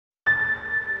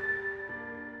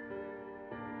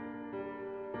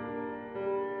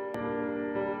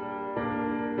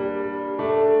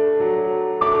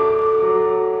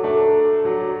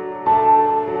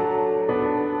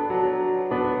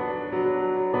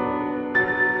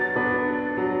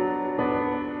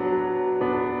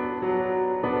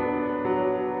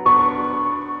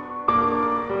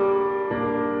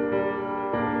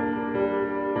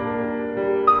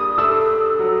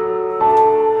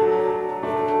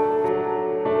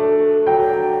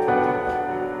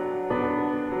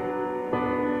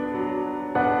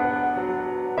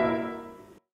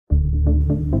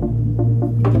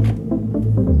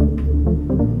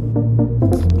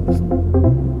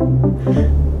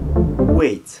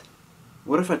Wait,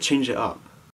 what if I change it up?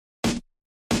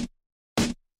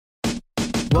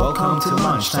 Welcome to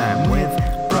Lunchtime with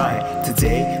Bryan.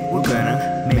 Today we're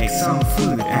gonna make some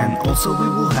food and also we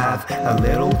will have a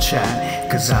little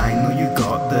chat, cause I know you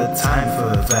got the time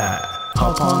for that.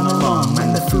 Hop on along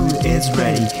when the food is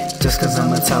ready. Just cause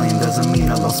I'm Italian doesn't mean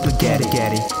I love spaghetti.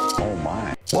 Oh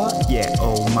my. What? Yeah,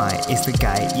 oh my, it's the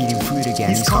guy eating food again.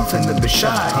 He's confident but shy.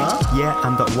 Huh? Yeah,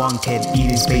 I'm that one kid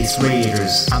eating Space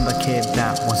Raiders. I'm the kid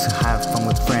that wants to have fun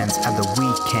with friends at the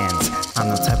weekends. I'm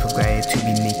the type of guy to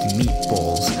be making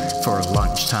meatballs for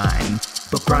lunchtime.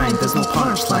 But Bryan, there's no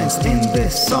punchlines in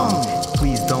this song.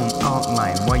 Please don't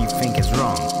outline what you think is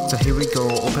wrong. So here we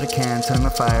go, open a can, turn on the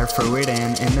fire, throw it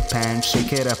in the pan,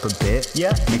 shake it up a bit,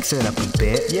 yeah, mix it up a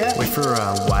bit, yeah, wait for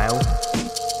a while,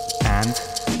 and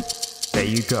there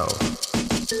you go.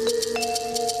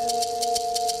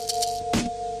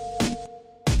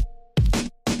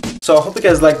 So I hope you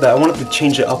guys liked that. I wanted to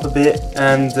change it up a bit,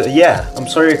 and yeah, I'm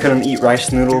sorry I couldn't eat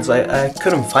rice noodles. I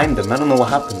couldn't find them. I don't know what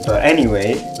happened. But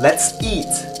anyway, let's eat.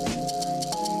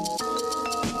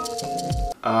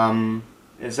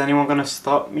 Is anyone gonna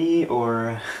stop me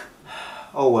or?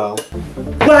 Oh well.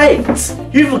 Wait!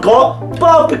 You forgot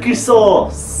barbecue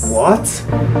sauce! What?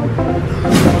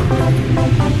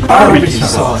 Barbecue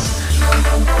sauce!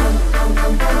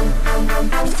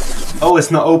 Oh,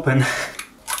 it's not open.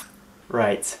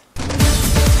 Right.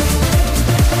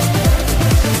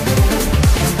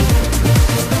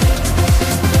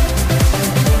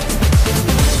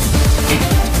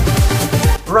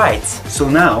 Right, so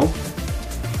now,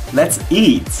 let's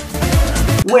eat.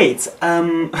 Wait,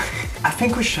 I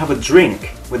think we should have a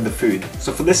drink with the food.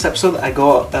 So for this episode I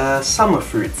got summer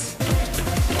fruits.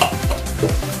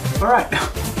 Alright,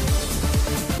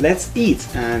 let's eat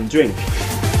and drink.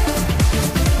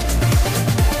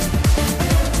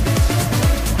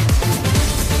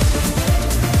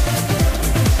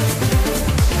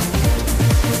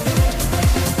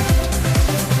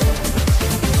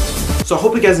 So I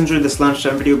hope you guys enjoyed this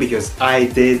lunchtime video because I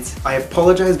did. I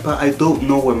apologize, but I don't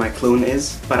know where my clone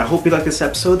is. But I hope you liked this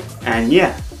episode, and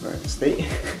yeah, stay.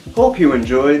 Hope you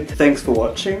enjoyed. Thanks for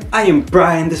watching. I am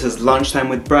Bryan, this is Lunchtime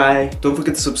with Bryan. Don't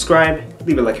forget to subscribe,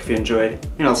 leave a like if you enjoyed,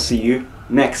 and I'll see you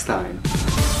next time.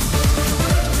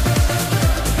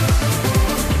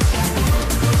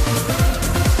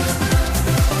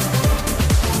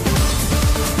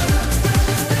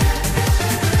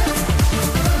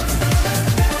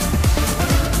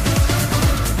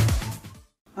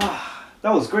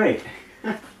 That was great.